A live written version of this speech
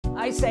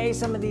I say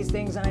some of these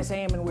things and I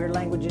say them in weird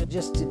languages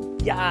just to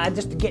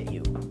get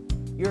you.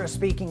 You're a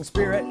speaking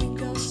spirit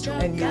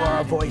and you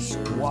are a voice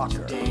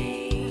walker.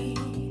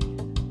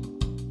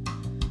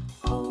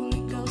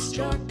 Holy Ghost,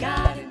 your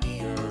God in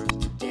the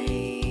earth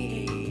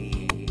today.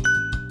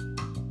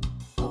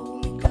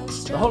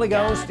 The Holy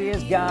Ghost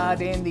is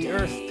God in the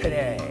earth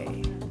today,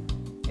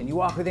 and you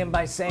walk with him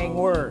by saying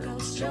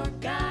words.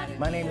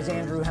 My name is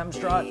Andrew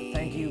Hemstrought.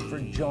 Thank you for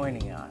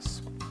joining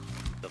us.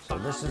 So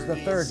this is the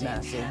third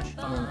message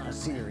in a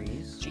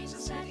series.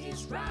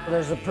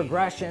 There's a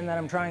progression that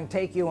I'm trying to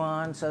take you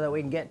on so that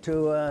we can get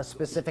to a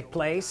specific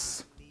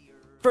place.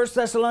 1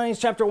 Thessalonians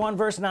chapter 1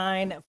 verse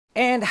 9,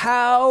 and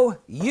how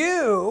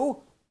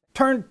you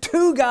turned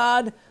to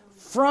God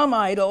from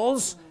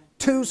idols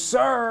to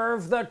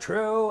serve the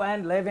true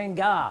and living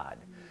God.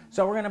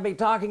 So we're going to be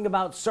talking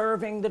about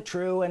serving the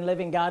true and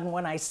living God, and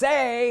when I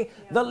say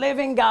the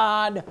living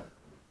God,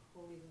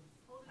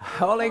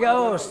 Holy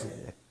Ghost.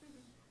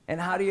 And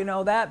how do you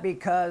know that?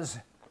 Because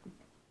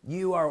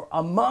you are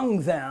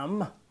among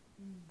them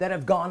that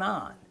have gone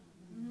on.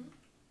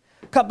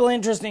 A couple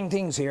interesting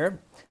things here.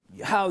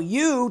 How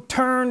you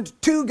turned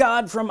to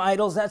God from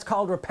idols, that's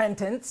called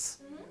repentance.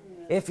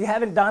 If you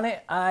haven't done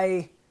it,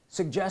 I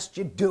suggest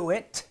you do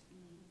it.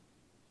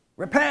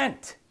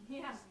 Repent.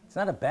 It's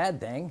not a bad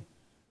thing.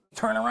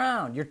 Turn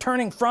around. You're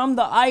turning from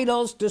the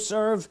idols to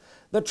serve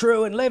the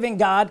true and living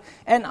God.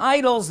 And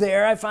idols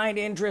there, I find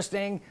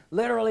interesting,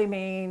 literally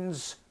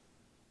means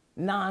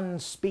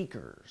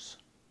non-speakers.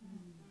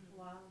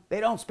 Wow.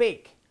 They don't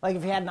speak. Like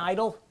if you had an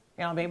idol,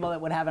 you know, people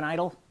that would have an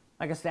idol,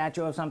 like a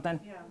statue of something.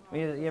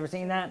 Yeah. You ever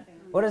seen that?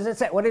 What does it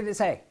say? What did it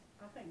say?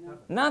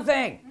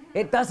 Nothing.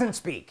 It doesn't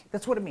speak.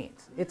 That's what it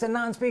means. It's a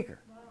non-speaker.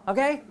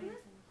 Okay?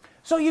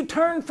 So you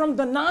turn from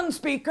the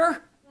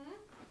non-speaker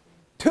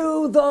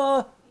to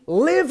the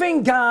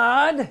living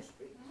God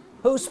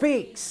who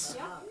speaks.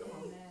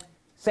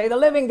 Say the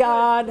living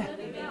God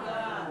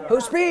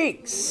who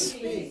speaks.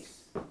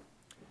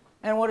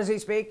 And what does he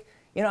speak?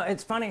 You know,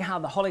 it's funny how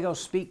the Holy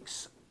Ghost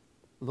speaks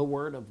the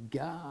word of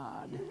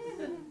God.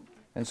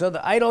 And so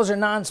the idols are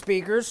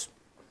non-speakers.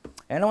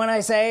 And when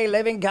I say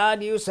living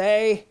God, you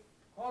say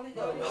Holy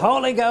Ghost.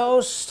 Holy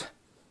Ghost.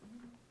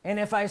 And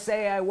if I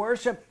say I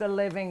worship the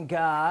living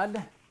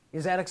God,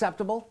 is that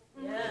acceptable?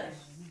 Yes.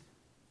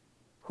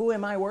 Who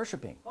am I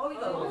worshiping? Holy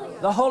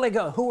Ghost. The Holy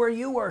Ghost. Who are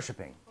you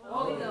worshiping?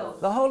 Holy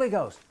Ghost. The Holy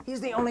Ghost. He's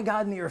the only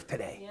God in the earth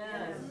today.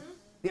 Yes.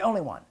 The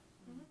only one.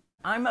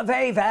 I'm a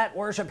they that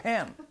worship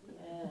him.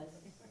 Yes.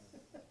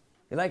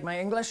 You like my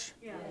English?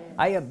 Yes.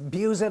 I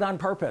abuse it on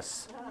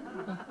purpose.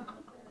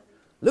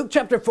 Luke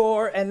chapter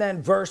 4 and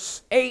then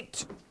verse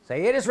 8.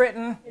 Say, it is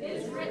written. It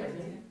is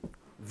written.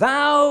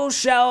 Thou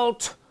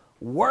shalt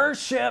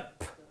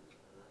worship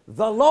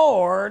the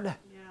Lord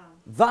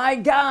thy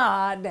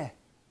God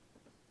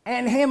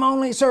and him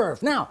only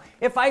serve. Now,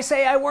 if I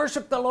say I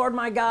worship the Lord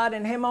my God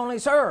and him only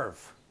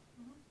serve,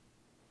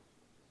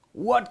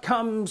 what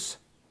comes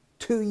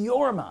to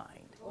your mind?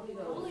 Holy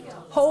Ghost.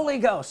 Holy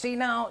Ghost. See,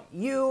 now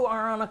you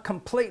are on a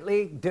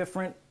completely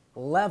different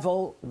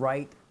level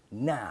right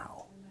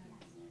now.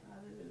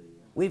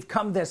 We've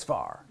come this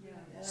far.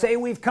 Say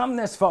we've come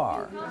this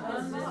far.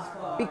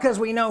 Because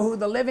we know who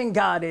the living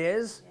God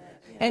is.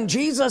 And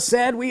Jesus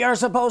said we are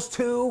supposed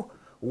to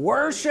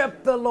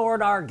worship the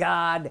Lord our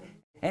God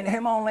and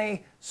him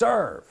only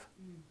serve.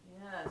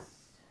 Yes.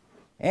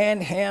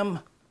 And him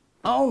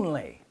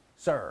only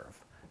serve.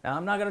 Now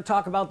I'm not going to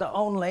talk about the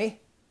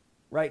only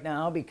right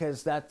now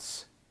because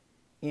that's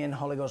in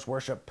Holy Ghost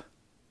Worship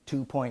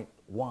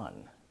 2.1.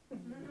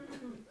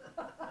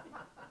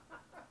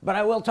 But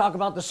I will talk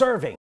about the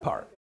serving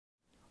part.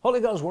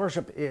 Holy Ghost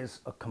worship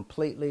is a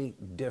completely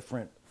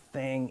different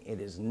thing.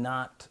 It is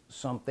not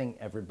something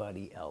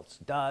everybody else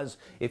does.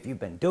 If you've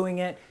been doing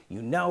it,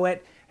 you know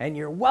it, and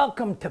you're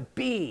welcome to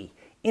be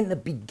in the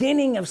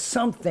beginning of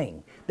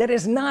something that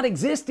has not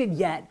existed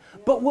yet,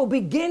 but will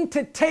begin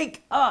to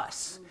take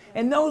us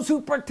and those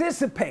who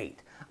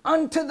participate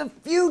unto the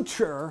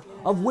future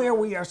of where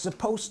we are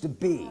supposed to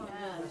be.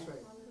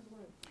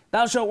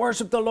 Thou shalt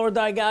worship the Lord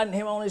thy God and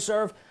him only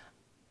serve.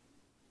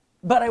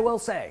 But I will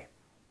say,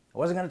 I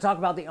wasn't going to talk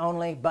about the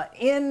only, but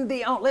in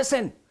the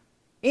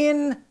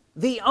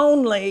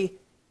only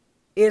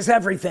is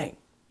everything.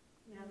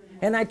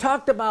 And I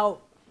talked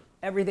about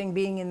everything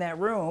being in that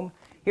room.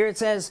 Here it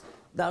says,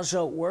 thou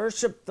shalt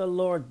worship the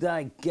Lord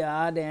thy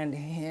God and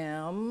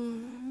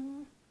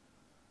him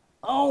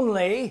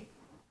only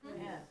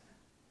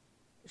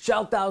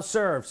shalt thou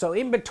serve. So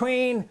in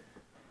between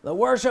the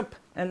worship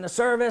and the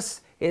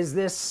service is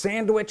this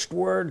sandwiched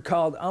word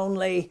called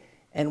only,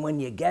 and when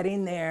you get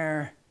in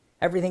there,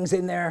 everything's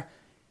in there,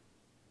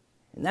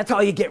 and that's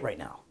all you get right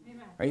now.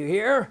 Amen. Are you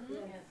here? Yes.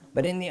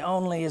 But in the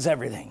only is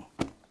everything.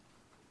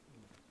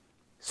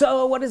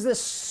 So what is this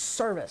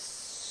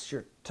service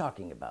you're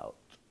talking about?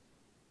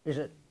 Is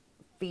it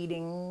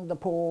feeding the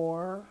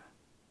poor?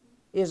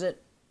 Is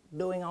it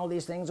doing all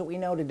these things that we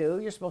know to do?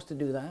 You're supposed to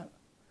do that.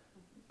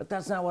 But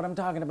that's not what I'm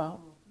talking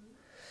about.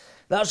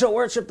 Thou shalt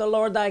worship the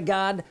Lord thy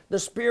God, the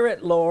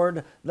Spirit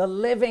Lord, the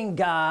living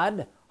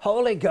God,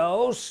 Holy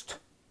Ghost,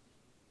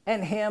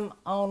 and him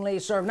only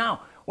serve.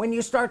 Now when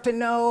you start to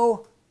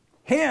know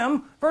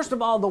him, first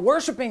of all, the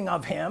worshiping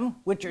of him,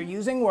 which are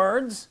using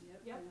words,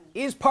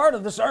 is part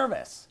of the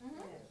service.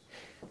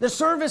 The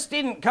service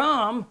didn't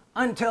come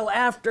until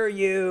after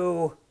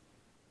you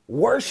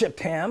worshiped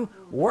him.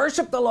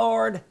 Worship the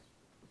Lord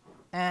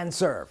and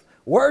serve.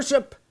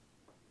 Worship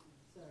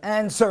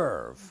and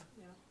serve.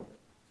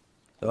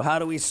 So how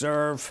do we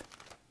serve?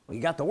 We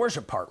got the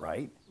worship part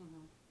right.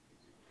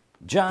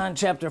 John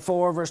chapter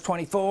 4 verse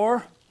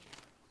 24.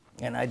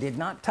 And I did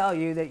not tell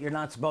you that you're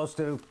not supposed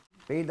to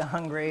feed the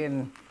hungry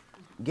and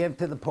give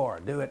to the poor.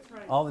 Do it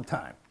all the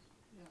time.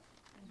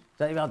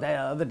 Tell you about that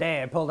other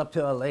day. I pulled up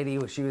to a lady.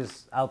 She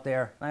was out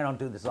there. I don't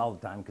do this all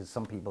the time because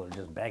some people are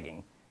just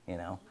begging, you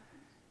know.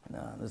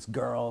 And, this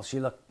girl, she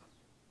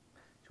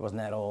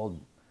wasn't that old,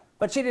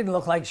 but she didn't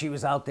look like she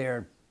was out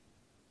there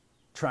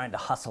trying to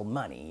hustle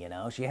money, you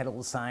know. She had a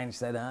little sign that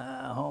said,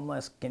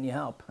 homeless, can you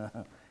help?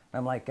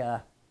 I'm like,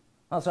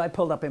 well, so I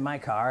pulled up in my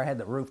car. I had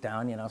the roof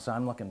down, you know, so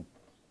I'm looking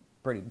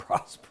pretty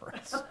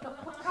prosperous.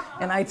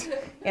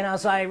 And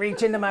so I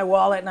reach into my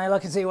wallet and I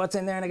look and see what's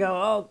in there and I go,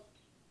 oh,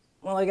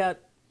 well, I got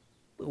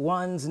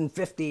ones and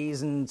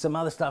 50s and some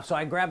other stuff. So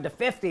I grabbed a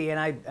 50 and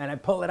I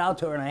pulled it out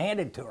to her and I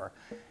handed it to her.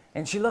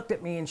 And she looked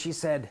at me and she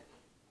said,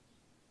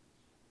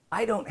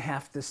 I don't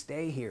have to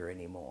stay here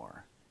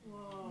anymore.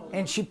 Whoa.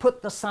 And she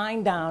put the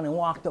sign down and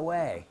walked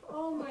away.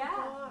 Oh my gosh,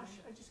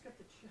 I just got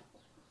the chill.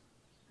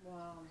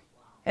 Wow.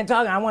 And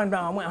I went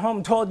home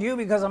and told you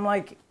because I'm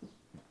like,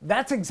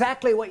 that's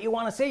exactly what you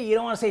want to see. You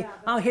don't want to see,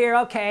 oh, here,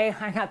 okay,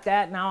 I got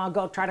that. Now I'll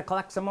go try to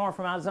collect some more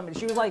from out of somebody.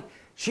 She was like,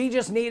 she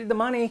just needed the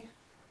money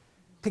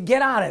to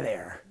get out of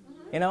there.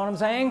 You know what I'm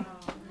saying?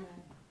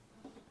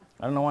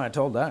 I don't know why I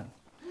told that.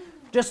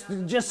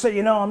 Just so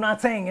you know, I'm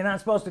not saying you're not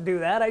supposed to do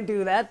that. I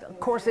do that. Of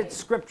course, it's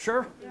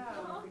Scripture.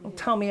 Don't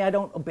tell me I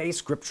don't obey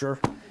Scripture.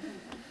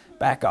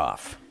 Back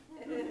off.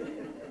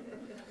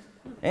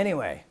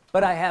 Anyway,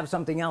 but I have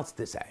something else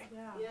to say.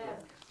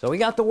 So we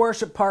got the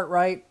worship part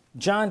right.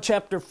 John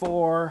chapter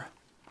 4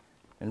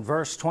 and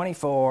verse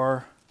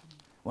 24.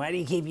 Why do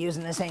you keep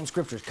using the same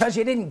scriptures? Because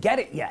you didn't get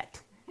it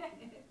yet.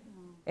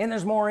 And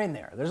there's more in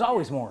there. There's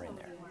always more in there.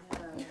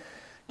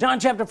 John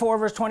chapter 4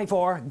 verse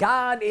 24.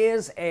 God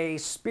is a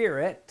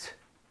spirit.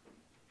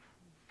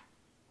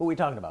 Who are we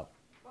talking about?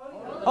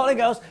 Holy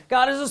Ghost.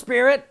 God is a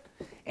spirit,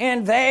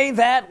 and they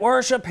that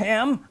worship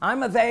him,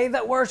 I'm a they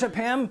that worship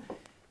him,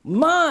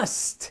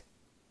 must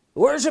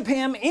worship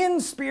him in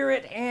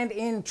spirit and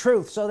in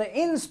truth. So the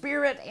in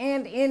spirit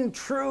and in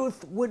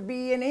truth would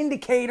be an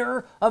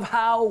indicator of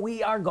how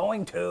we are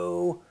going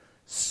to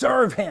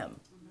serve him.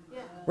 Yeah.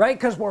 Right?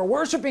 Because we're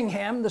worshiping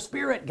him, the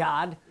Spirit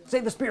God. Say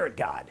the Spirit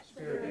God.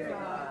 Spirit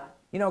God.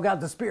 You know God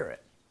the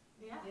Spirit.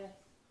 Yeah.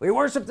 We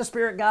worship the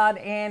Spirit God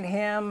and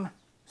him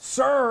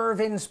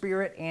serve in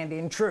spirit and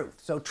in truth.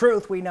 So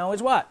truth we know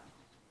is what?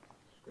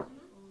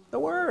 The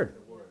Word.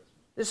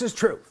 This is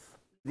truth.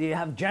 Do you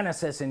have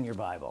Genesis in your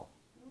Bible?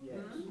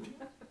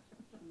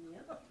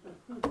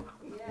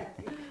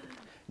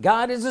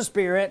 God is a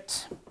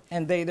spirit,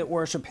 and they that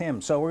worship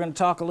him. So we're going to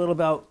talk a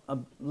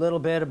little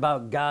bit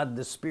about God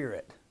the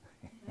Spirit.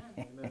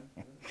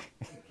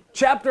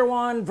 Chapter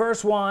 1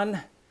 verse 1.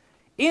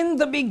 In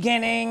the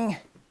beginning,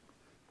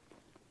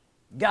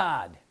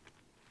 God.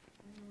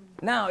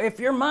 Now if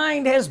your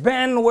mind has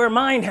been where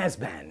mine has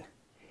been,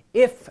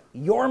 if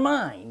your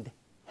mind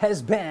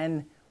has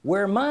been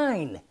where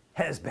mine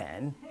has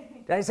been,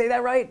 did I say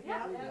that right?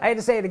 Yeah. I had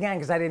to say it again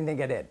because I didn't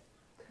think I did.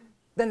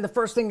 Then the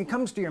first thing that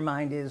comes to your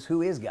mind is,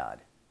 who is God?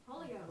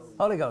 Holy Ghost.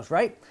 Holy Ghost,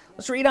 right?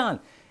 Let's read on.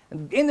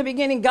 In the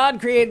beginning,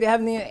 God created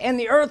heaven and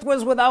the earth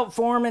was without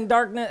form and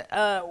darkness,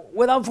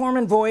 without form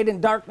and void,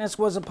 and darkness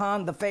was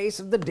upon the face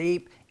of the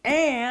deep.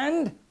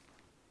 And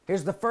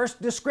here's the first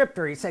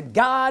descriptor. He said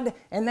God,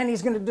 and then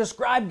he's going to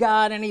describe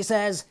God, and he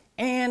says,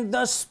 and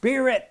the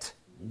Spirit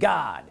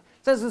God.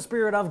 It says the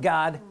Spirit of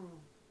God.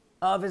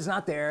 Of is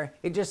not there.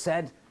 It just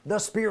said the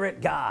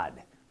Spirit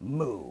God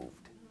moved.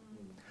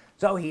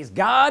 So he's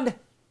God,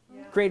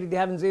 created the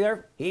heavens and the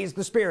earth. He's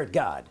the Spirit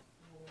God,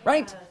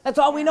 right? That's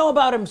all we know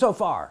about him so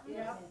far.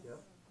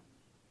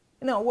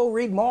 You know, we'll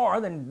read more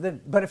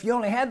but if you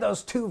only had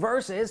those two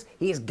verses,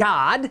 he's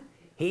God,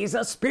 he's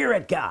a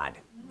Spirit God.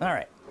 All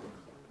right.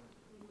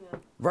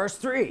 Verse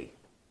 3.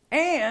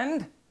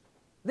 And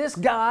this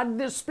God,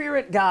 this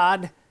Spirit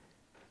God,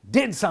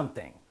 did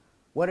something.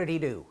 What did he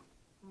do?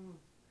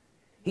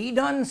 He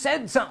done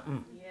said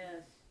something.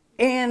 Yes.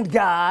 And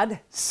God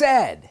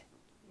said,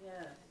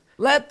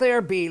 let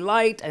there be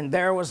light, and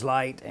there was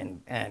light,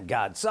 and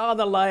God saw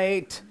the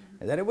light,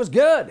 and that it was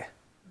good.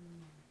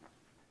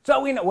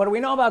 So we know, what do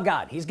we know about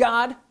God? He's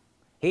God,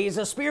 he's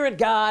a Spirit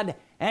God,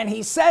 and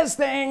he says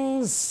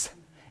things,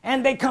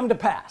 and they come to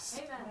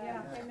pass. Amen.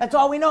 Yeah. That's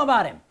all we know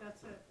about him.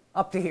 That's it.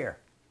 Up to here.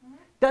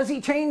 Does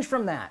he change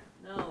from that?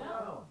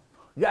 No.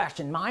 Yes,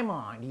 in my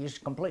mind, he's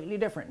completely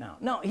different now.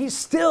 No, he's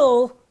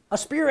still a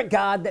Spirit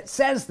God that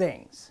says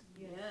things,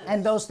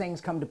 and those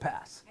things come to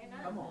pass.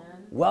 Amen.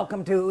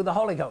 Welcome to who the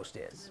Holy Ghost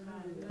is.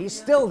 He's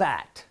still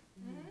that.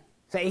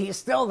 Say, he's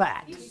still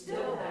that. He's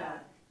still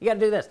that. You got to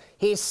do this.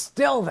 He's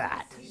still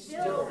that. He's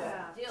still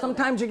that.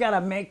 Sometimes you got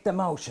to make the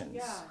motions.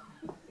 Yeah.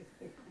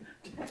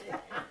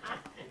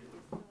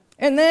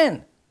 And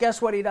then,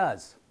 guess what he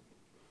does?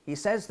 He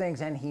says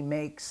things and he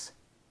makes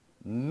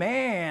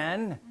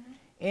man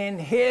in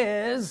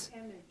his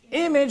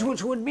image,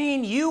 which would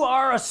mean you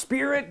are a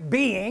spirit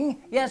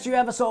being. Yes, you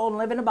have a soul and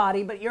live in a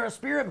body, but you're a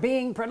spirit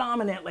being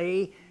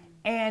predominantly,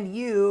 and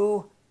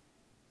you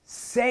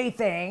say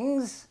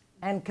things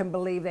and can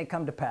believe they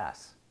come to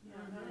pass.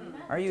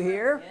 Are you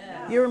here?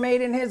 Yeah. You were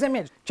made in his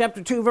image.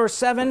 Chapter 2, verse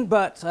 7,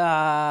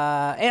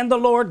 and the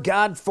Lord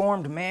God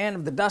formed man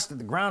of the dust of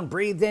the ground,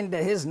 breathed into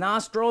his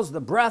nostrils the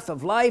breath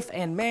of life,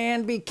 and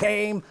man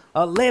became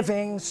a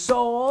living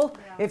soul.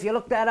 Yeah. If you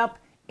look that up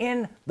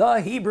in the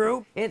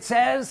Hebrew, it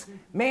says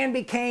man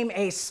became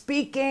a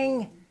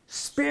speaking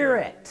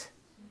spirit.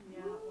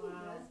 Yeah, wow.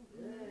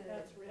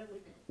 That's really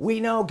good. We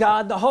know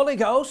God, the Holy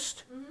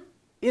Ghost,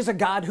 is a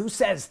God who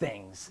says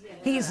things. Yeah.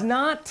 He's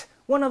not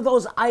one of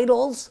those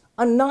idols,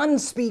 a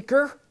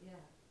non-speaker. Yeah.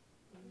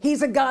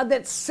 He's a God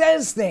that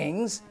says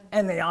things,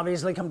 and they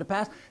obviously come to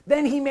pass.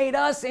 Then he made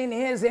us in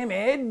his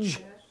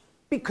image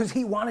because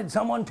he wanted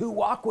someone to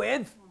walk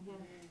with.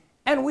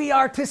 And we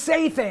are to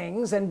say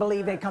things and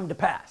believe they come to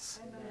pass.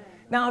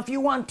 Now, if you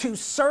want to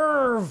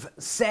serve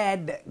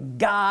said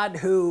God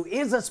who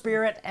is a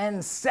spirit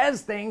and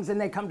says things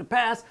and they come to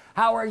pass,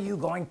 how are you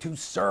going to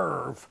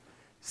serve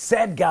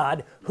said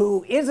God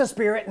who is a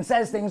spirit and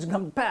says things and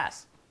come to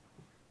pass?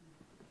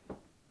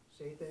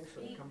 Say things so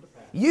they come to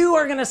pass. You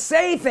are going to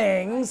say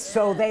things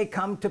so they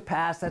come to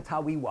pass. That's how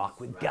we walk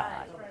with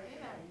God.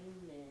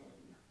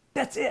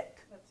 That's it.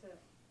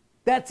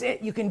 That's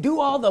it. You can do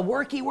all the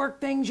worky work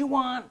things you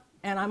want,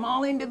 and I'm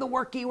all into the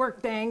worky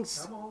work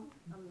things. Come on.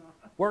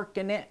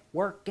 Working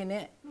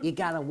it. You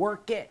got to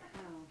work it.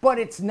 But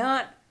it's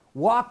not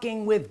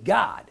walking with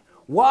God.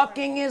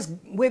 Walking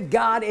with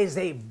God is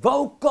a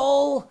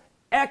vocal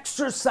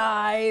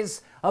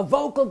exercise, a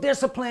vocal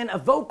discipline, a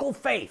vocal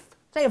faith.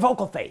 Say a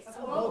vocal faith.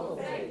 A vocal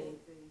faith.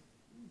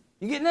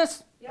 You getting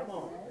this? Yep. Come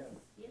on.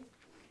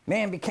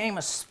 Man became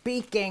a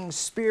speaking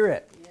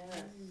spirit.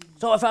 Yes.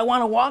 So if I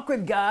want to walk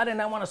with God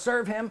and I want to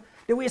serve him,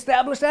 did we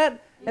establish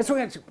that? That's what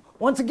we're going to,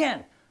 once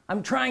again,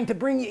 I'm trying to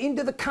bring you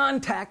into the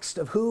context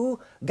of who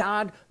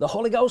God, the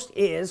Holy Ghost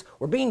is.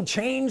 We're being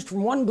changed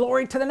from one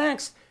glory to the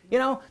next. You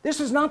know, this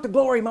is not the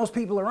glory most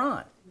people are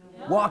on.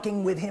 No.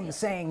 Walking with him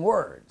saying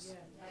words.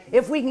 Yeah.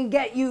 If we can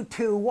get you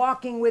to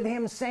walking with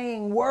him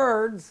saying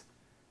words,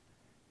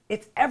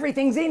 it's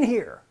everything's in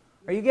here.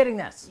 Are you getting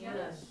this?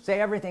 Yes.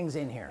 Say everything's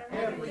in here.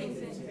 Everything's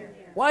in here.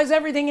 Why is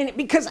everything in it?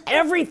 Because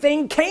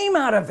everything came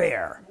out of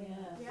there.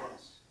 Yes.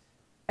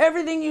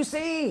 Everything you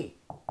see.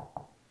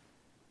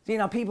 See,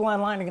 now people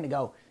online are going to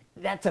go,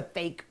 that's a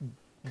fake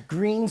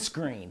green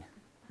screen.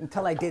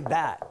 Until I did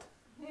that.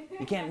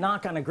 You can't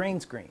knock on a green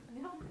screen.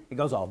 It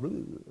goes all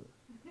blue.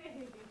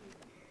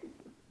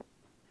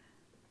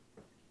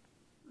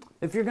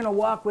 If you're going to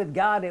walk with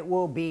God, it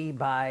will be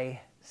by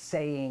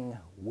saying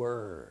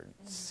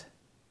words.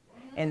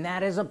 And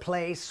that is a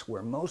place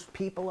where most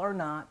people are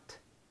not.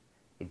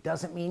 It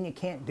doesn't mean you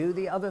can't do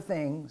the other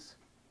things,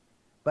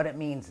 but it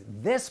means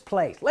this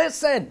place,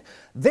 listen,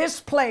 this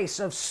place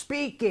of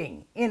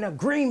speaking in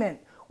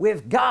agreement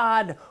with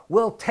God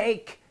will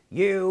take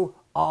you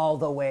all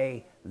the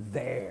way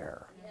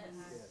there. Yes.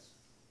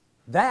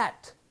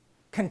 That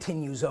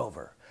continues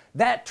over.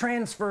 That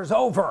transfers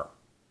over.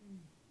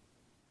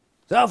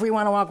 So if we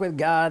want to walk with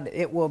God,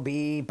 it will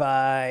be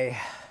by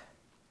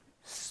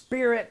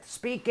spirit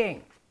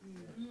speaking.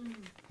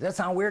 Does that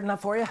sound weird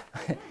enough for you?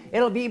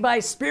 It'll be by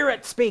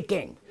spirit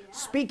speaking. Yeah.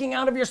 Speaking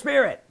out of your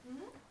spirit.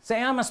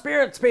 Say, I'm a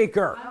spirit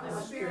speaker. I'm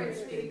a spirit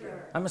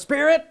speaker. I'm a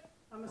spirit.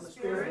 I'm a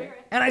spirit.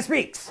 And I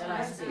speaks. And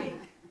I speak.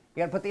 You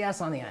got to put the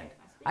S on the end.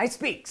 I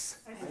speaks.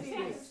 I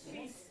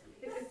speak.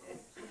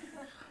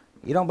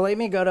 You don't believe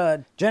me? Go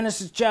to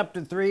Genesis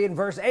chapter 3 and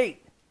verse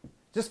 8.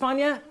 Just fun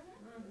yet?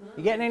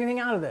 You getting anything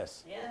out of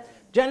this? Yes.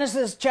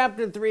 Genesis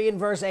chapter 3 and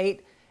verse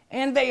 8.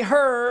 And they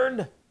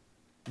heard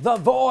the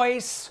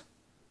voice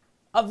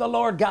of the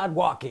Lord God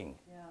walking.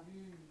 Yeah.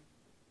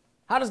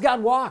 How does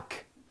God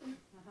walk?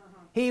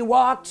 He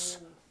walks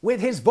with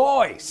his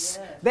voice.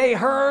 Yes. They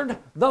heard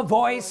the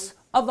voice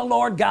of the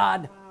Lord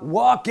God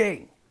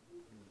walking.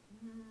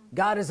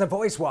 God is a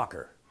voice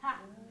walker.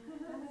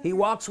 He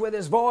walks with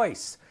his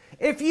voice.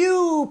 If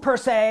you, per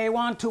se,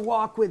 want to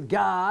walk with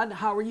God,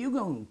 how are you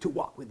going to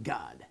walk with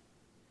God?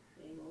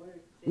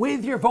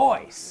 With your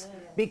voice.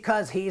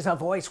 Because he's a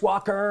voice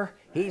walker.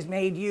 He's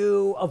made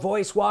you a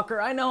voice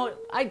walker. I know,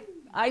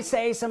 I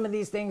say some of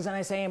these things and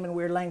I say them in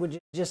weird language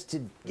just to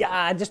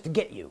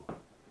get you.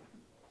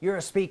 You're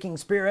a speaking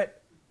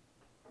spirit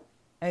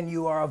and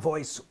you are a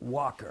voice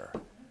walker.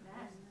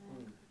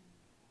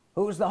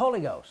 Who's the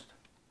Holy Ghost?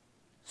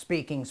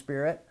 Speaking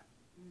spirit,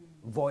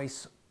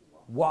 voice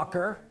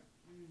walker.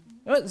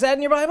 Is that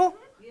in your Bible?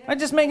 I'm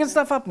just making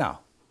stuff up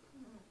now.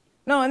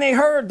 No, and they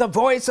heard the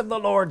voice of the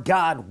Lord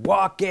God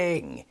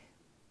walking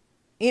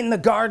in the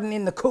garden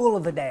in the cool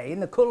of the day. In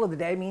the cool of the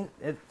day means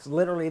it's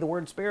literally the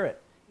word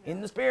spirit.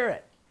 In the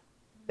spirit.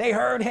 They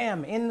heard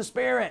him in the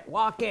spirit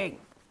walking.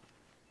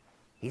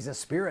 He's a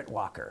spirit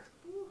walker.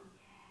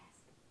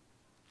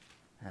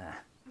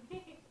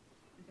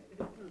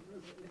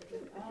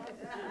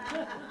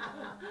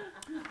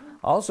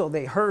 Also,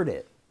 they heard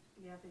it,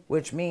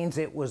 which means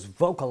it was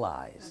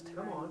vocalized.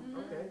 Come on.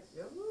 Okay.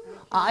 Yep.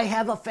 I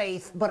have a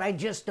faith, but I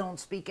just don't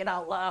speak it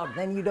out loud.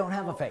 Then you don't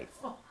have a faith.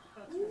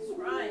 That's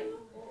right.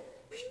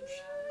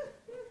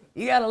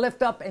 You got to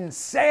lift up and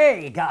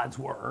say God's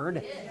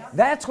word. Yes.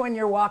 That's when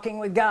you're walking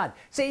with God.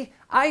 See,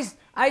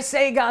 I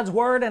say God's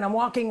word and I'm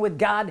walking with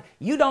God.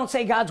 You don't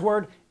say God's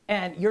word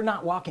and you're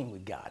not walking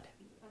with God.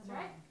 That's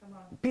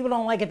right. People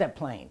don't like it that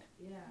plain.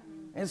 Yeah.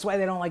 That's why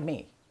they don't like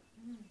me.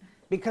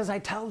 Because I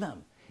tell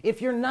them,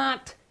 if you're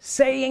not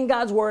saying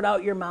God's word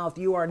out your mouth,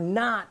 you are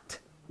not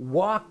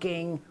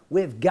walking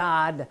with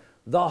God,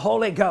 the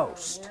Holy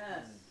Ghost.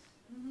 Yes.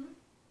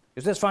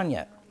 Is this fun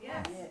yet?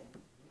 Yes.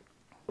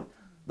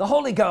 The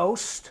Holy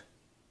Ghost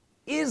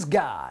is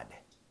God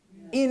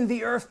in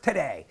the earth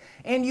today.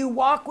 And you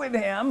walk with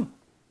him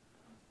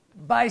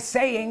by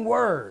saying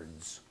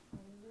words.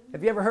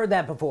 Have you ever heard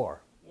that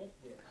before? Yes.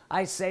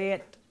 I say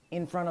it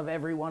in front of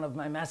every one of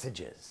my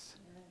messages.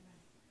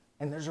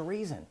 And there's a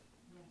reason.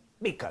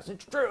 Because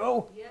it's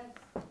true. Yes.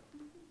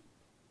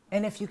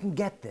 And if you can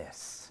get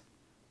this,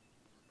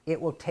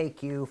 it will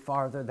take you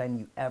farther than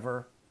you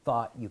ever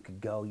thought you could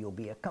go. You'll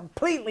be a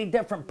completely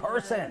different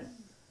person. Yes.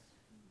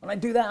 When I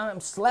do that, I'm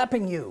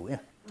slapping you.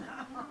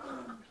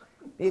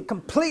 Be a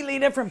completely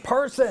different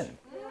person.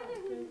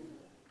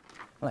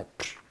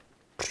 Like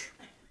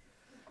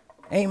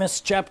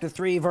Amos chapter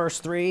 3 verse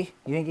 3.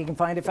 You think you can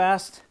find it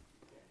fast?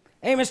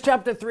 Amos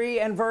chapter 3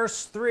 and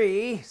verse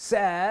 3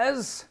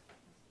 says,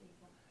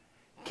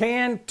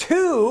 can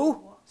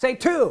two, say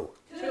two.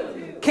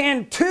 Two.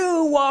 Can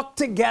two walk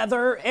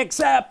together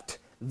except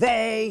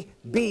they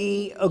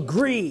be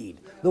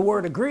agreed? The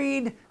word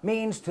agreed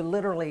means to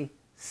literally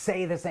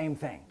say the same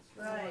thing.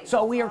 Right.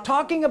 So we are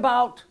talking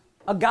about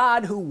a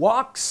God who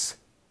walks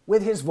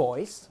with his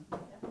voice.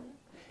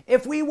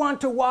 If we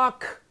want to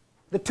walk,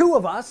 the two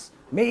of us,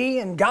 me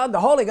and God the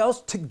Holy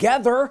Ghost,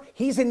 together,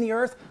 he's in the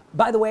earth.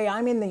 By the way,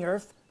 I'm in the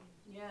earth.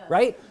 Yes.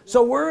 Right?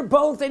 So we're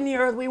both in the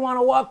earth. We want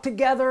to walk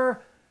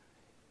together.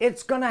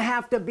 It's going to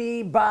have to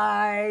be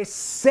by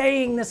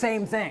saying the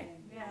same thing.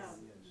 Yes.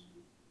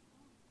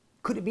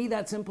 Could it be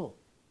that simple?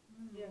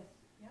 Yes.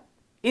 Yep.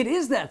 It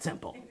is that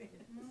simple.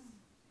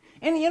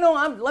 And you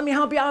know, let me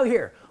help you out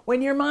here.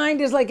 When your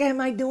mind is like, am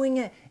I doing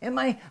it?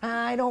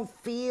 I don't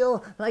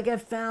feel like I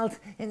felt.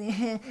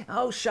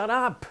 Oh, shut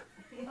up.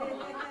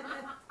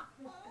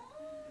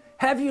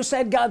 Have you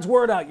said God's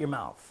word out your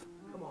mouth?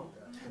 Come on.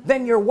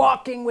 Then you're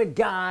walking with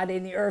God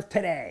in the earth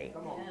today.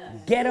 Come on.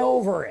 Yes. Get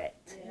over it.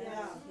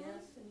 Yes.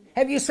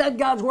 Have you said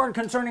God's word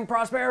concerning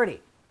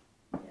prosperity?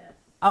 Yes.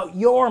 Out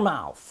your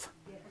mouth.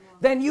 Yes.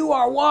 Then you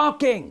are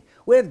walking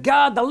with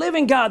God, the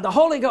living God, the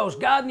Holy Ghost,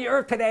 God in the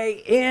earth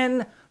today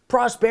in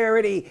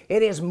prosperity.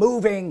 It is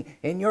moving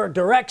in your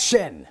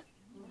direction.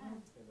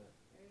 Amen.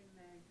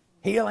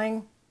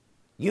 Healing,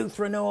 youth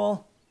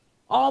renewal,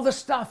 all the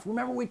stuff.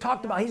 Remember we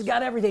talked about, he's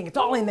got everything. It's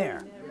all in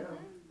there.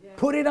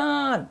 Put it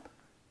on.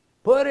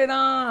 Put it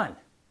on.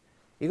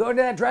 You go to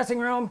that dressing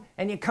room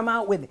and you come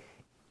out with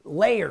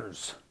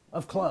layers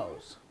of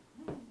clothes.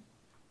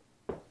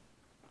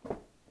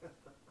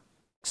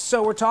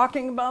 So we're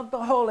talking about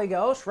the Holy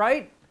Ghost,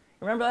 right?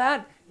 Remember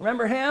that?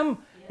 Remember him?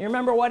 You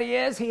remember what he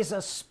is? He's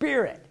a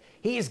spirit.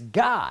 He's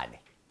God.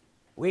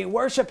 We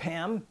worship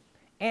him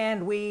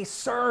and we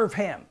serve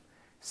him.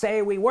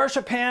 Say, we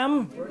worship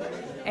him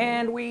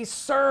and we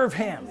serve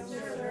him.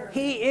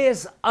 He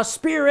is a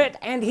spirit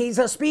and he's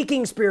a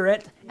speaking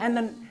spirit. And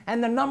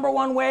the number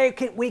one way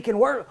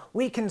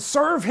we can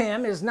serve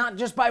him is not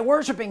just by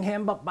worshiping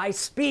him, but by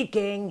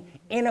speaking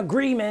in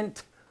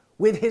agreement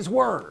with his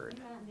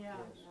word. Yes.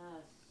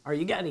 Are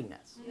you getting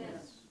this? Yes.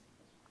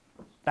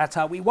 That's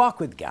how we walk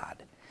with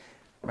God.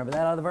 Remember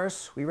that other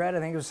verse we read? I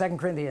think it was 2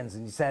 Corinthians.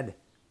 And he said,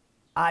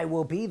 I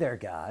will be their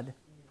God.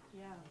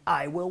 Yeah.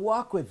 I will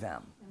walk with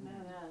them. Amen.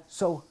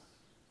 So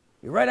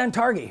you're right on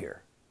target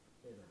here.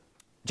 Amen.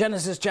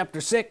 Genesis chapter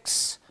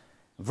 6,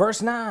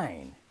 verse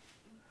 9.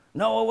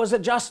 Noah was a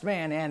just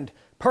man and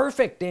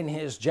perfect in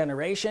his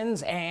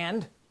generations,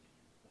 and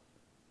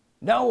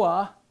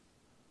Noah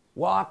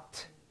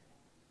walked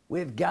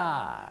with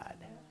God.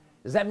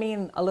 Does that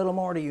mean a little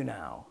more to you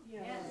now?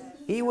 Yes.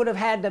 He would have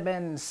had to have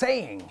been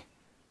saying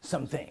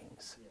some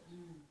things.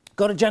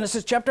 Go to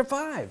Genesis chapter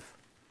 5.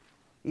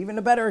 Even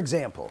a better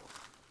example.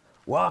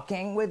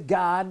 Walking with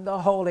God, the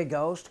Holy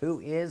Ghost, who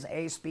is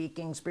a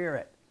speaking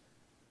spirit.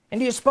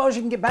 And do you suppose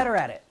you can get better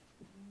at it?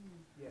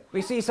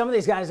 We see some of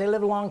these guys, they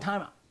live a long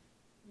time.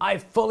 I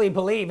fully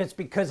believe it's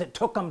because it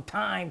took them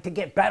time to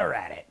get better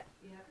at it.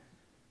 Yep.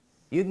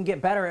 You can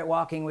get better at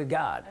walking with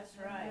God. That's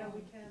right. Yeah,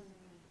 we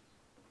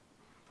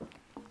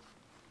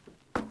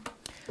can.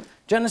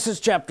 Genesis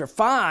chapter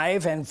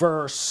 5 and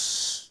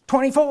verse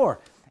 24.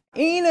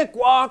 Enoch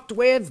walked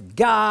with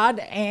God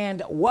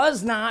and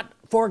was not,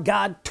 for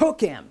God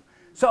took him.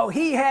 So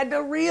he had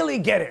to really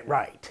get it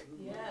right.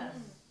 Yes.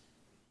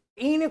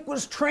 Enoch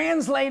was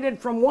translated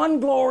from one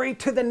glory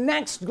to the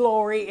next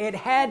glory. It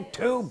had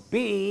to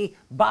be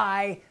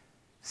by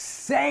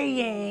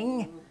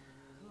saying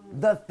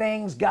the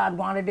things God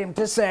wanted him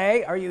to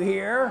say. Are you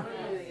here?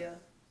 Hallelujah.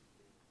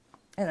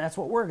 And that's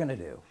what we're going to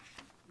do.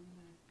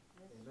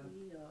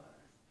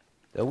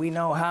 So we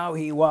know how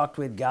he walked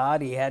with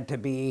God. He had to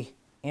be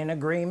in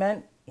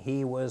agreement.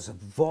 He was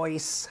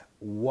voice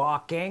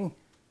walking.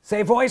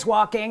 Say voice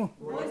walking.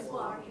 Voice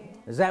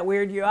walking. Does that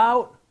weird you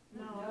out?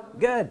 No.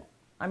 Good.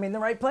 I'm in the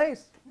right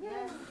place.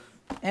 Yes.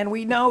 And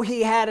we know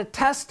he had a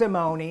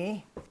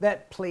testimony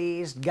that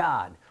pleased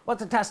God.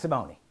 What's a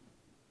testimony?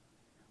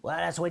 Well,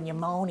 that's when you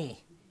moany.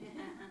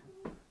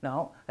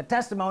 No, a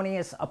testimony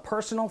is a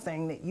personal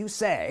thing that you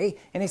say,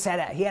 and he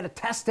said he had a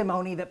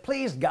testimony that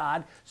pleased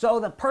God. So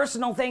the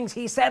personal things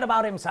he said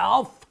about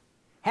himself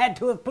had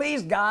to have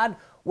pleased God.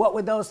 What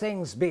would those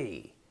things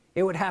be?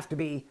 It would have to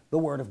be the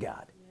Word of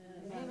God.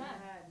 Amen.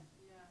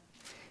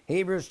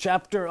 Hebrews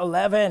chapter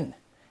 11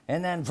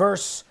 and then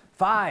verse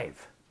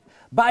 5.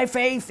 By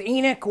faith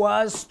Enoch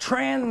was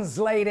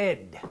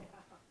translated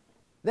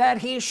that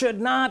he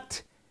should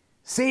not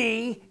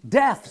see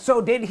death.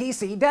 So did he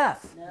see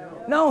death?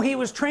 No, he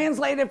was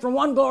translated from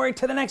one glory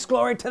to the next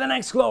glory to the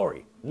next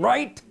glory,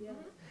 right?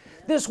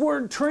 This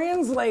word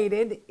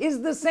translated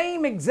is the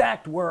same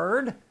exact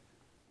word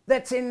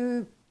that's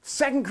in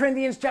 2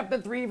 Corinthians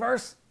chapter 3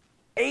 verse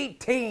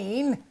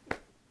 18,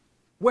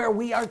 where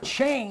we are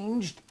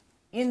changed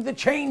in the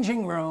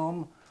changing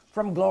room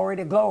from glory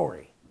to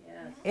glory.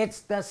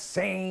 It's the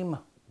same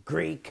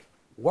Greek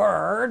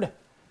word.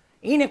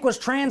 Enoch was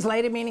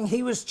translated, meaning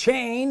he was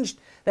changed,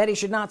 that he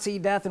should not see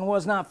death, and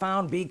was not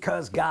found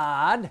because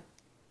God,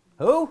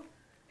 who?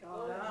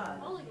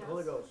 God.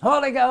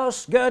 Holy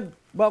Ghost, good,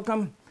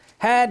 welcome,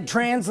 had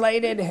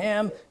translated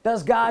him.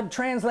 Does God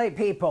translate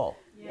people?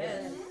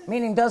 Yes.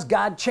 Meaning, does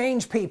God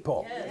change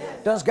people?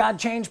 Yes. Does God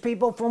change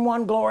people from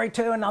one glory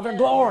to another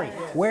glory?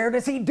 Yes. Where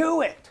does he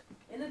do it?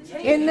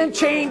 In the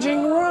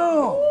changing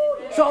room.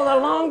 So the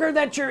longer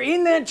that you're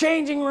in that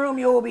changing room,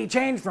 you will be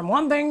changed from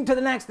one thing to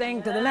the next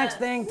thing to the next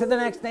thing to the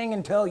next thing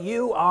until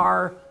you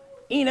are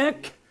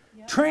Enoch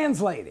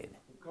translated.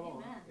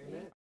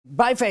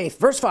 By faith,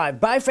 verse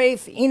 5, by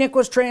faith Enoch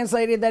was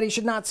translated that he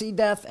should not see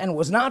death, and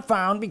was not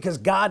found because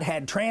God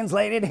had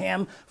translated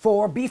him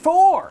for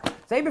before.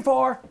 Say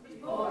before.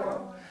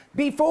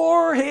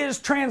 Before his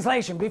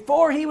translation,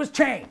 before he was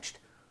changed.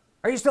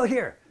 Are you still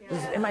here?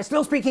 Am I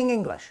still speaking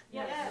English?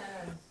 Yes.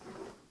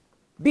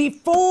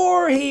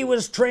 Before he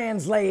was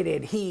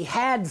translated, he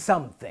had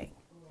something.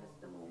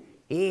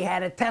 He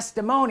had a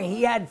testimony.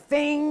 He had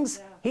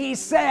things he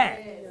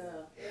said.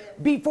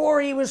 Before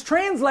he was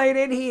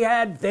translated, he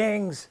had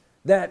things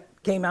that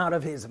came out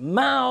of his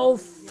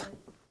mouth,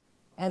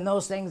 and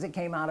those things that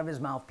came out of his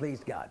mouth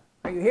pleased God.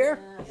 Are you here?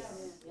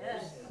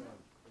 Yes.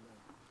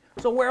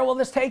 So where will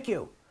this take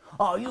you?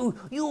 Oh,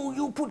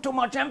 you put too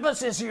much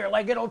emphasis here,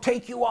 like it'll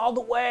take you all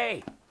the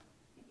way.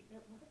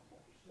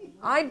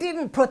 I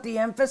didn't put the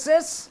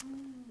emphasis.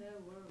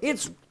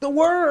 It's the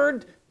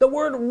Word. The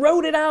Word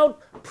wrote it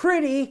out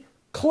pretty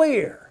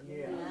clear.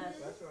 Yes.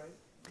 That's right.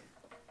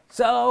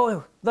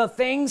 So the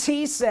things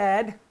he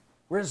said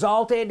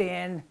resulted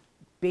in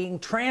being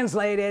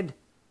translated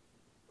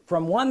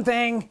from one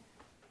thing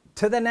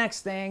to the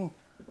next thing,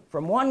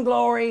 from one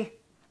glory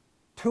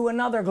to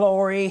another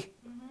glory.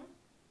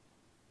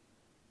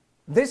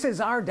 This is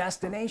our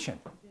destination.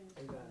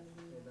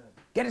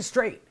 Get it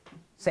straight.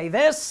 Say,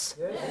 this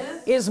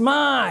is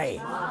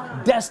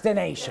my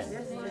destination.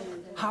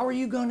 How are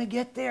you going to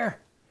get there?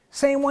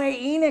 Same way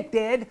Enoch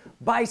did,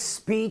 by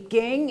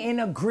speaking in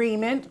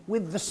agreement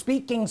with the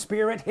speaking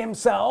Spirit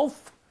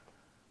himself,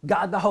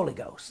 God the Holy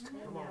Ghost.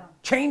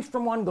 Changed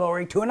from one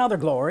glory to another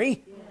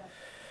glory.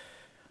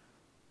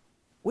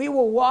 We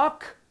will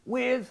walk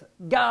with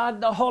God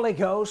the Holy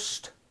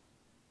Ghost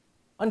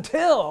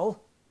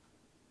until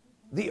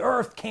the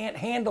earth can't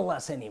handle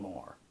us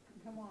anymore.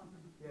 Come on.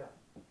 Yeah.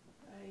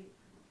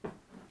 Right.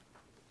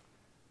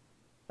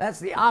 That's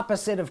the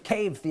opposite of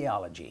cave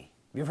theology.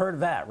 You've heard of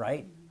that,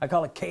 right? I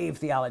call it cave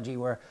theology,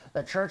 where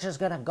the church is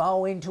going to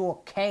go into a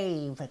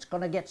cave. It's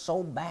going to get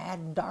so bad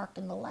and dark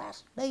in the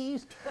last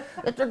days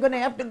that they're going to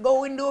have to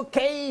go into a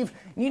cave.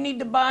 You need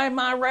to buy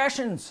my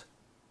rations.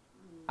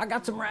 I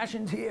got some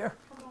rations here.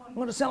 I'm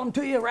going to sell them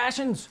to you,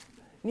 rations.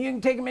 And you can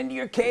take them into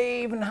your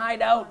cave and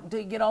hide out until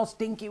you get all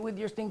stinky with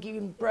your stinky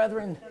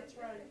brethren. That's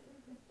right.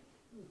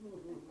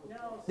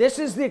 No. This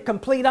is the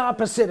complete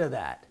opposite of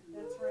that.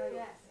 That's right.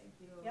 Yes.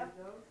 Yep.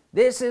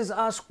 This is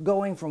us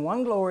going from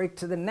one glory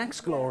to the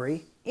next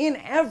glory in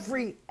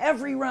every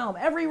realm,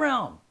 every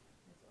realm.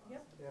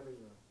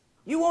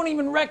 You won't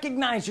even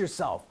recognize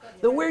yourself.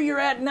 The where you're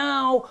at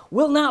now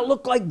will not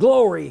look like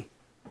glory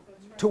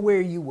to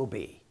where you will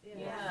be.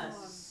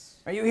 Yes.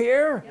 Are you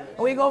here? And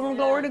we go from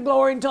glory to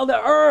glory until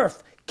the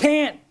earth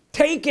can't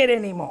take it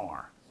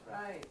anymore.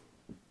 Right.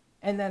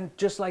 And then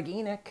just like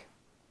Enoch,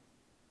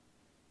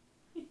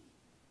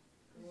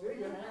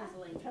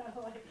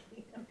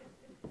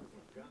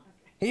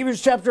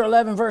 Hebrews chapter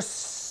 11 verse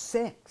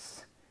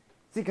 6.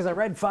 See, because I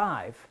read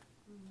 5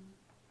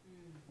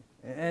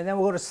 and then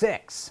we'll go to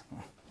 6.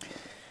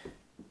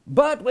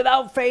 But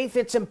without faith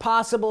it's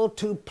impossible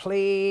to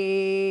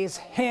please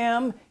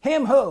him.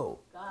 Him who?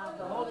 God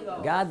the Holy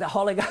Ghost. God the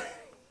Holy Ghost.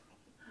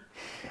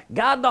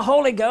 God the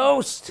Holy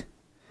Ghost.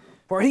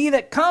 For he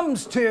that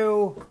comes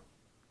to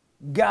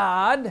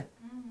God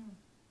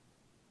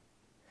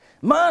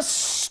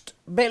must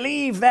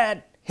believe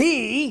that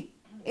he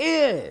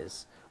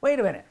is. Wait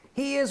a minute.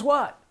 He is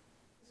what?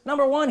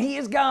 Number one, he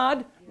is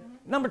God.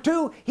 Number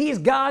two, he is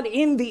God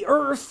in the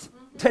earth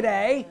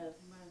today.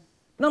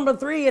 Number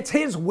three, it's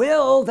his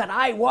will that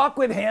I walk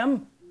with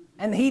him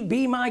and he'd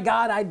be my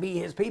God, I'd be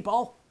his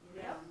people.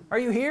 Are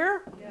you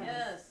here?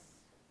 Yes.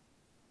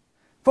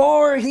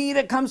 For he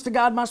that comes to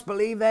God must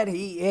believe that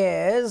he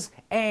is,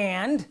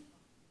 and,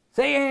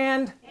 say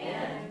and.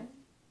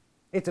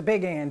 It's a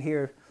big and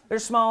here.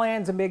 There's small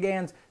ands and big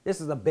ands. This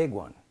is a big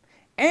one.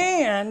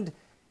 And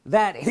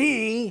that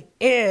he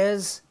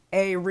is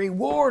a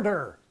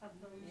rewarder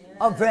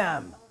of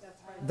them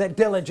that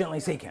diligently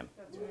seek him.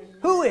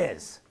 Who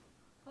is?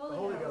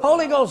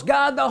 Holy Ghost.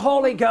 God the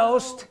Holy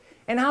Ghost.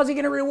 And how's he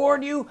going to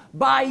reward you?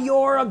 By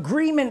your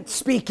agreement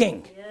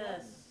speaking.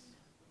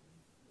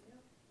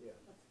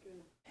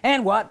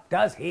 And what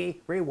does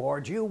he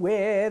reward you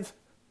with?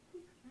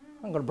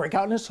 I'm going to break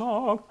out in a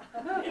song.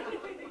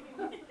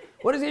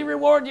 What does he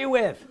reward you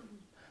with?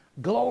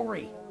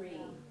 Glory.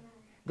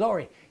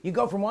 Glory. You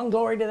go from one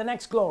glory to the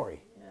next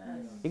glory.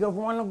 You go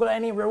from one glory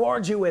and he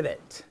rewards you with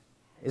it.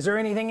 Is there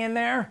anything in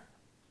there?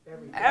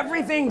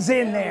 Everything's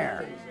in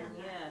there.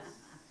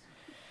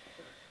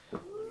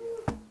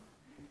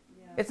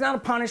 It's not a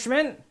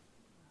punishment.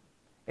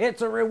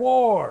 It's a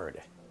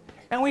reward.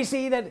 And we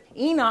see that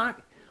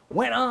Enoch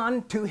went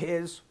on to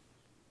his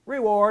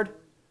reward.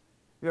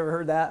 You ever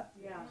heard that?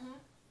 Yeah.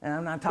 And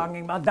I'm not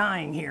talking about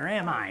dying here,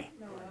 am I?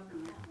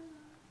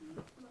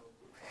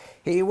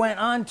 He went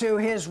on to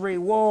his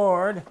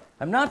reward.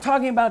 I'm not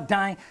talking about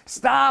dying.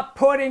 Stop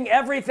putting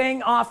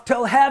everything off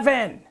till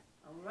heaven.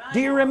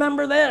 Do you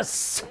remember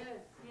this?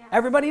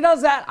 Everybody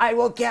does that. I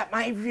will get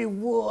my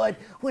reward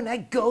when I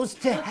goes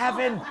to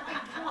heaven.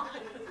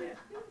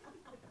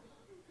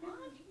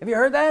 Have you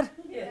heard that?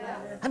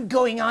 I'm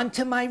going on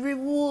to my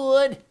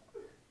reward.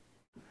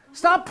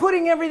 Stop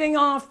putting everything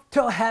off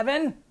till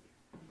heaven.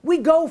 We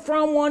go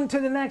from one to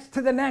the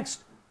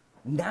next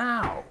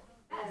now.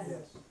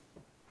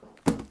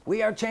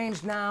 We are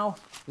changed now.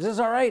 Is this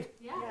all right?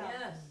 Yes.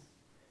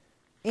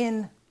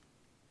 In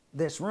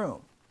this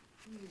room.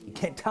 You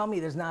can't tell me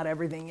there's not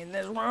everything in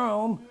this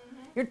room.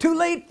 You're too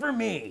late for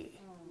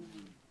me.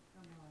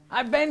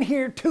 I've been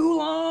here too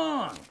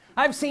long.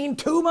 I've seen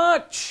too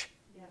much.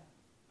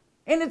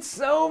 And it's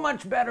so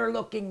much better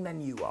looking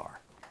than you are.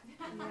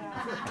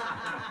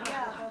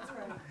 Yeah, that's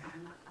right.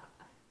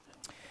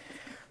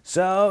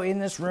 So in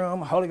this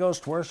room, Holy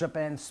Ghost worship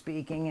and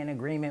speaking in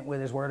agreement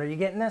with his word. Are you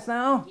getting this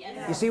now?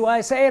 Yes. You see why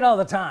I say it all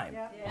the time?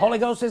 Yes. Holy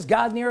Ghost is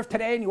God in the earth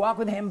today, and you walk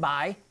with him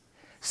by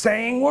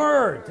saying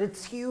words.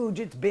 It's huge,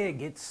 it's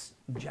big, it's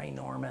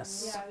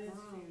ginormous. Yeah, it is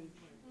huge.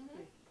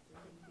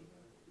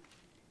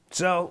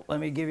 So let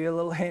me give you a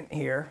little hint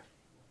here.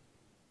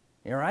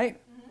 You all right?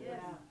 Yeah.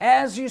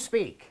 As you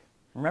speak,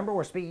 remember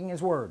we're speaking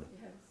his word.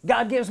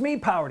 God gives me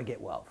power to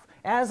get wealth.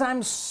 As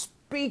I'm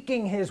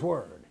speaking his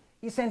word,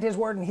 he sent his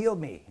word and healed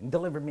me and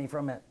delivered me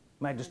from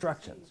my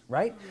destructions,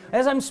 right?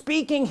 As I'm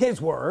speaking his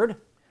word,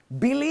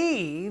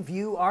 believe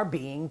you are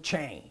being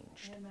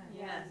changed.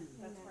 Yes,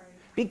 that's right.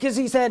 Because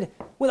he said,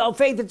 without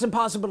faith it's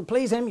impossible to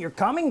please him. You're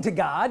coming to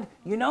God.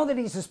 You know that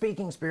he's a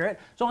speaking spirit.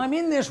 So I'm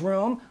in this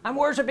room. I'm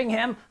worshiping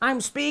him.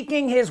 I'm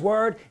speaking his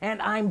word.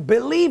 And I'm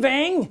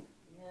believing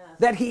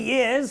that he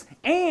is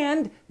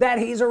and that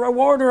he's a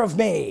rewarder of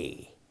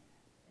me.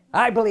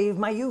 I believe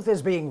my youth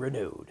is being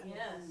renewed.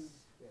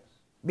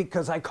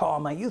 Because I call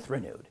my youth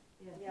renewed.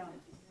 Yeah.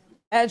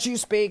 As you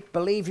speak,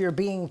 believe you're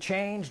being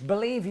changed.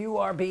 Believe you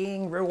are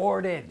being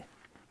rewarded.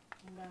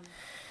 Amen.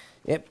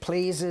 It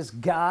pleases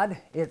God.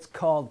 It's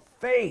called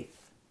faith.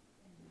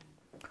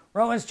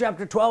 Romans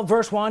chapter 12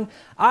 verse 1.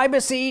 I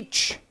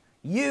beseech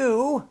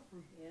you,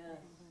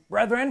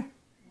 brethren,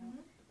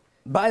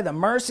 by the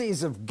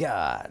mercies of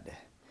God,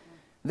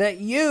 that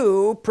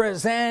you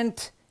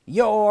present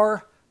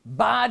your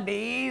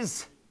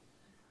bodies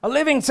a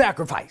living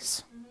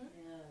sacrifice,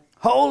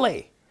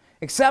 holy,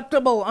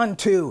 acceptable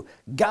unto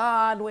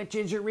God, which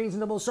is your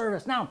reasonable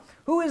service. Now,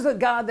 who is the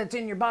God that's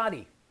in your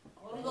body?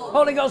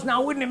 Holy Ghost.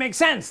 Now, wouldn't it make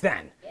sense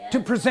then to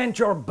present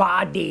your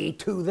body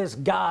to this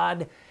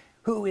God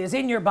who is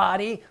in your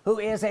body, who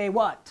is a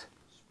what?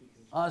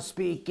 A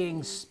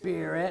speaking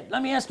spirit.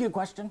 Let me ask you a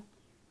question.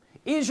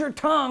 Is your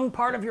tongue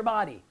part of your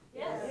body?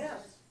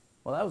 Yes.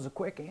 Well, that was a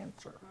quick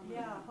answer.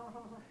 Yeah.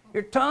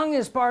 Your tongue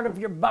is part of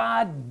your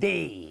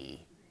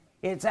body.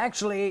 It's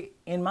actually,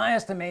 in my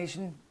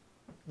estimation,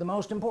 the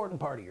most important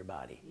part of your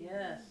body.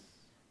 Yes.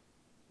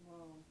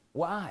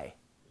 Why?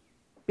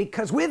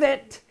 Because with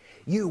it,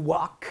 you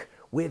walk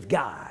with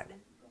God.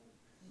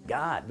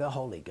 God, the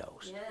Holy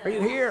Ghost. Are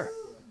you here?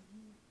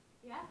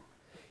 Yeah.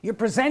 You're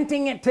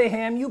presenting it to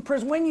him.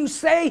 When you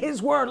say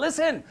his word,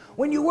 listen,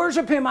 when you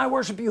worship him, I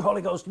worship you,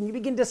 Holy Ghost, and you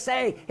begin to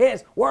say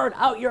his word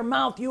out your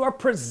mouth, you are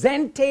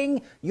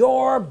presenting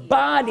your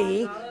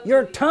body,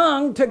 your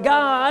tongue to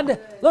God.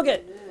 Look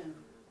at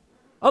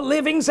a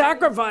living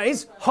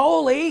sacrifice,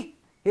 holy.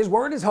 His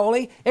word is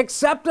holy,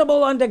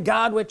 acceptable unto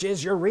God, which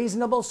is your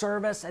reasonable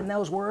service. And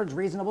those words,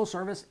 reasonable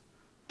service,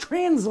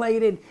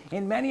 translated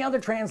in many other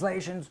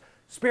translations,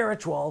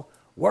 spiritual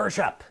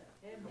worship.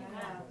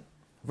 Amen.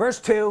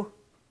 Verse 2,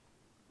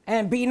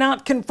 and be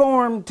not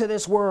conformed to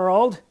this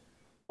world,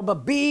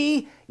 but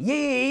be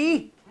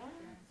ye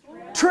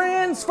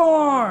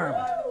transformed.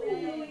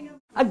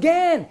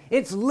 Again,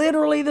 it's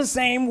literally the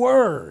same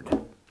word.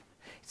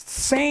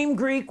 Same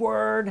Greek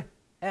word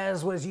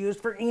as was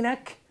used for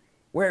Enoch,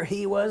 where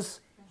he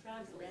was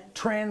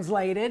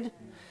translated.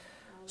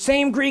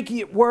 Same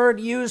Greek word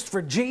used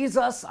for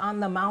Jesus on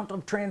the Mount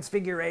of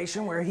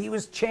Transfiguration, where he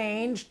was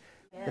changed.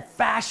 The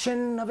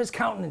fashion of his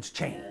countenance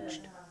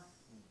changed.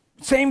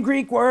 Same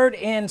Greek word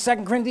in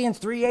 2 Corinthians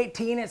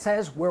 3:18. It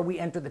says, where we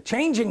enter the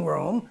changing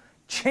room,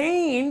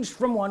 changed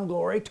from one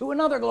glory to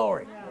another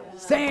glory.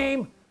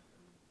 Same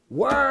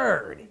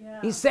word.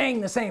 He's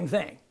saying the same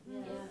thing.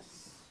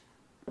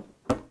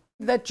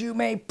 That you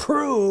may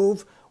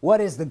prove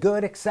what is the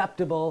good,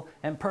 acceptable,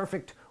 and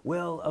perfect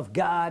will of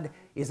God.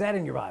 Is that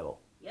in your Bible?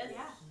 Yes.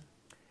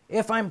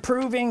 If I'm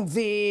proving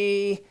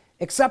the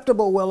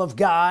acceptable will of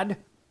God,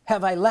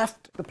 have I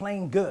left the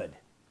plain good?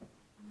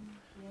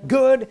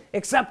 Good,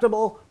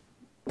 acceptable,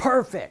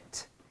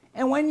 perfect.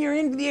 And when you're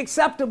into the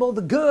acceptable,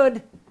 the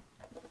good,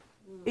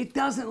 it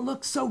doesn't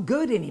look so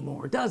good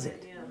anymore, does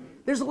it? Yeah.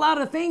 There's a lot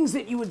of things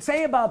that you would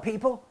say about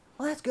people.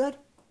 Well, that's good.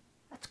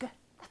 That's good.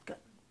 That's good.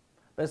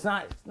 But it's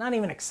not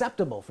even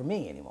acceptable for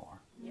me anymore.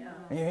 Yeah.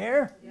 Are you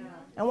here? Yeah.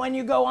 And when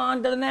you go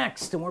on to the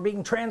next, and we're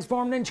being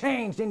transformed and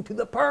changed into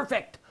the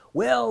perfect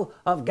will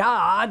of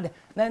God,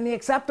 then the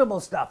acceptable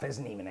stuff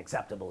isn't even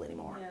acceptable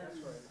anymore. Yeah. That's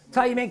right. That's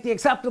how you make the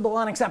acceptable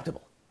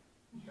unacceptable.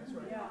 That's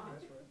right. Yeah.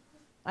 That's right.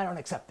 I don't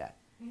accept that.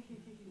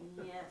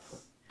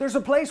 Yes. There's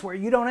a place where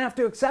you don't have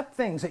to accept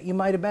things that you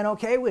might have been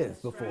okay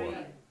with before.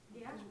 Right.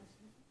 Yeah.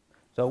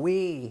 So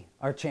we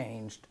are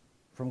changed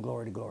from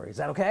glory to glory. Is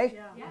that okay?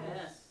 Yeah.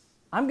 Yes.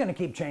 I'm going to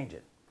keep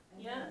changing.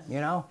 Yes.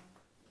 You know?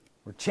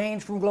 We're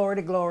changed from glory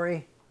to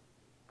glory.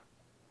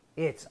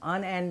 It's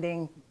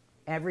unending.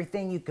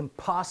 Everything you can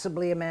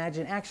possibly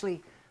imagine.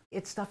 Actually,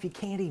 it's stuff you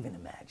can't even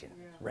imagine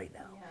right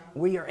now. Yeah.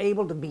 We are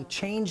able to be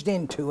changed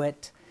into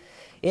it.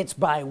 It's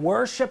by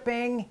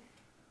worshiping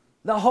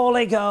the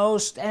Holy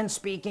Ghost and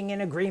speaking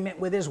in agreement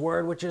with his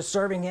word, which is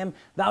serving him.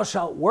 Thou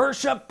shalt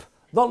worship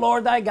the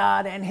Lord thy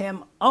God, and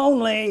him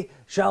only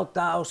shalt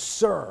thou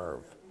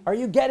serve. Are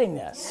you getting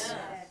this?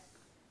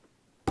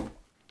 Yes.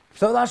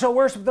 So thou shalt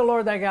worship the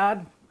Lord thy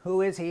God.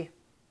 Who is he?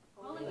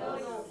 Holy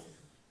Ghost.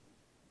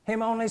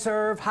 Him only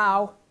serve.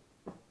 How?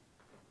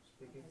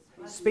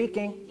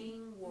 Speaking.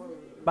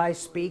 By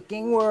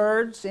speaking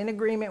words in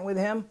agreement with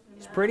him.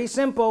 It's pretty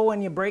simple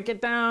when you break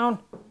it down.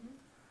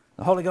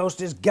 The Holy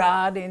Ghost is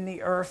God in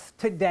the earth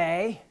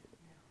today,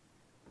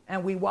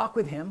 and we walk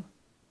with him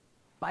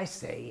by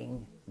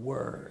saying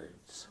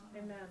words.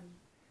 Amen.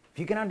 If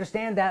you can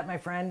understand that, my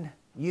friend,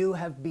 you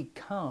have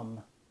become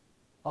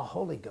a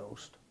Holy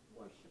Ghost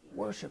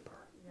worshiper.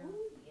 Yeah.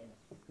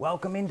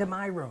 Welcome into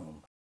my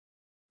room.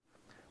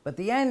 But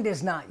the end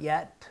is not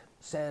yet,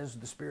 says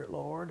the Spirit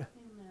Lord.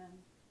 Amen.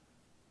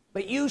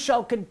 But you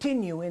shall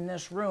continue in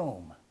this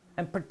room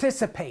and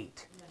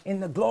participate in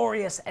the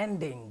glorious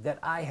ending that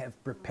I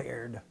have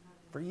prepared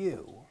for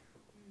you.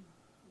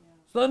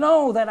 So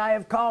know that I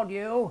have called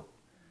you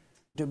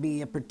to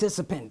be a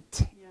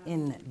participant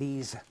in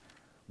these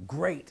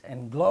great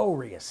and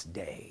glorious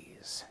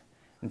days.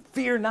 And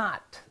fear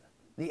not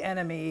the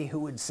enemy who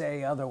would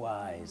say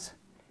otherwise.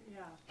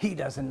 He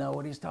doesn't know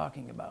what he's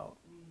talking about.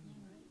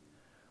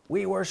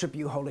 We worship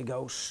you, Holy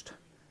Ghost,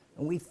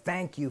 and we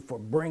thank you for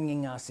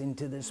bringing us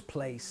into this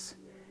place.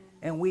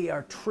 And we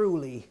are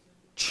truly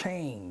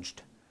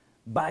changed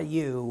by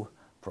you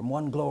from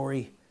one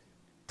glory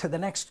to the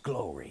next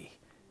glory.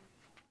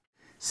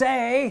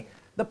 Say,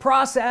 the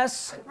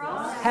process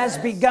has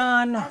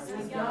begun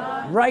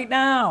right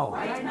now.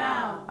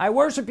 I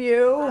worship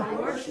you,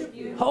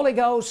 Holy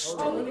Ghost,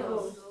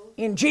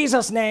 in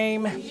Jesus'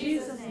 name.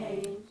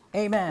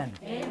 Amen.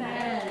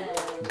 Amen.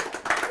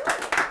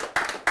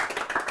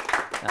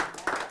 Now,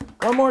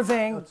 one more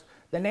thing.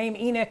 The name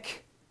Enoch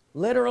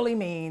literally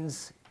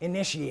means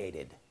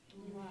initiated.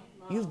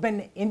 You've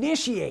been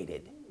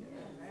initiated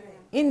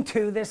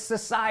into this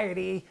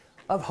society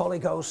of Holy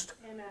Ghost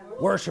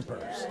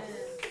worshipers.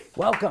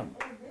 Welcome.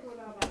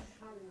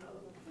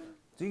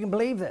 So you can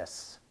believe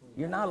this.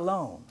 You're not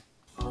alone.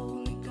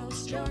 Holy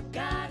Ghost, your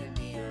God in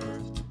the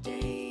earth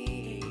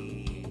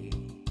today.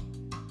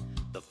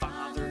 The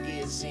Father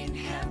is in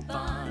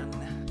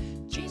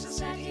heaven,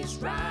 Jesus at his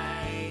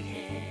right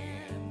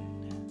hand.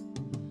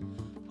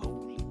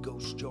 Holy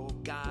Ghost, your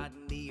God